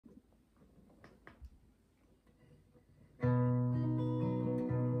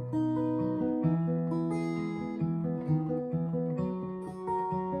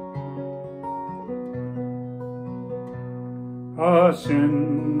A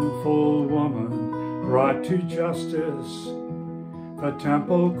sinful woman brought to justice, the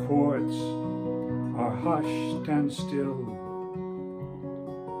temple courts are hushed and still.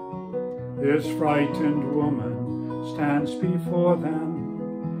 This frightened woman stands before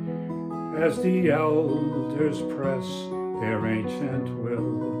them as the elders press their ancient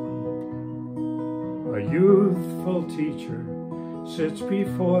will. A youthful teacher sits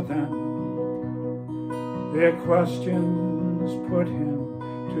before them. Their questions put him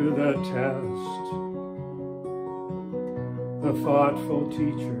to the test. The thoughtful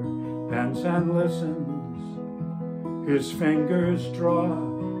teacher bends and listens. His fingers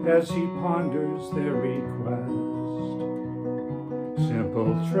draw as he ponders their request.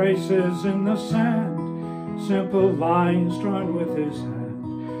 Simple traces in the sand, simple lines drawn with his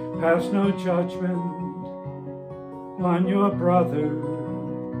hand. Pass no judgment on your brother.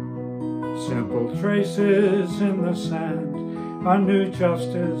 Simple traces in the sand, a new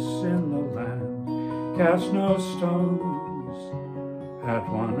justice in the land. Cast no stones at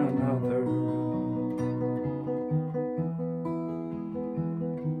one another.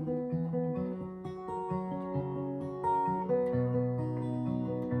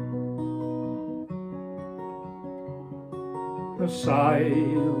 The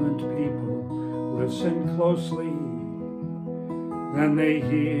silent people listen closely, then they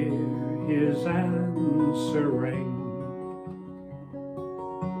hear his answering.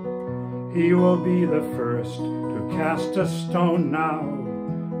 He will be the first to cast a stone now,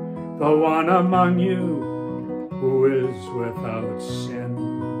 the one among you who is without sin.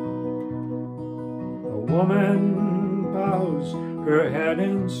 The woman bows her head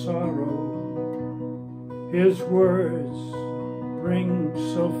in sorrow. His words ring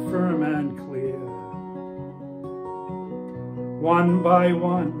so firm and clear. One by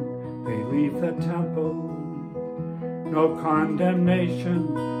one they leave the temple. No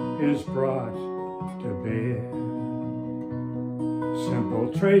condemnation is brought to bear.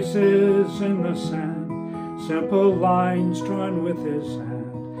 Simple traces in the sand, simple lines drawn with his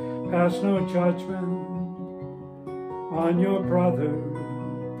hand. Pass no judgment on your brother.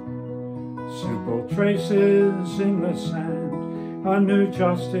 Simple traces in the sand, a new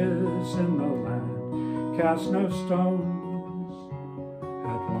justice in the land. Cast no stones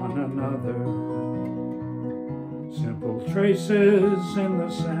one another. Simple traces in the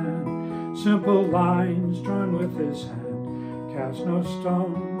sand, simple lines drawn with his hand. Cast no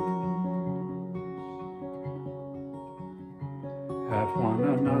stones at one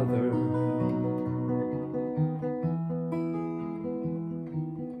another.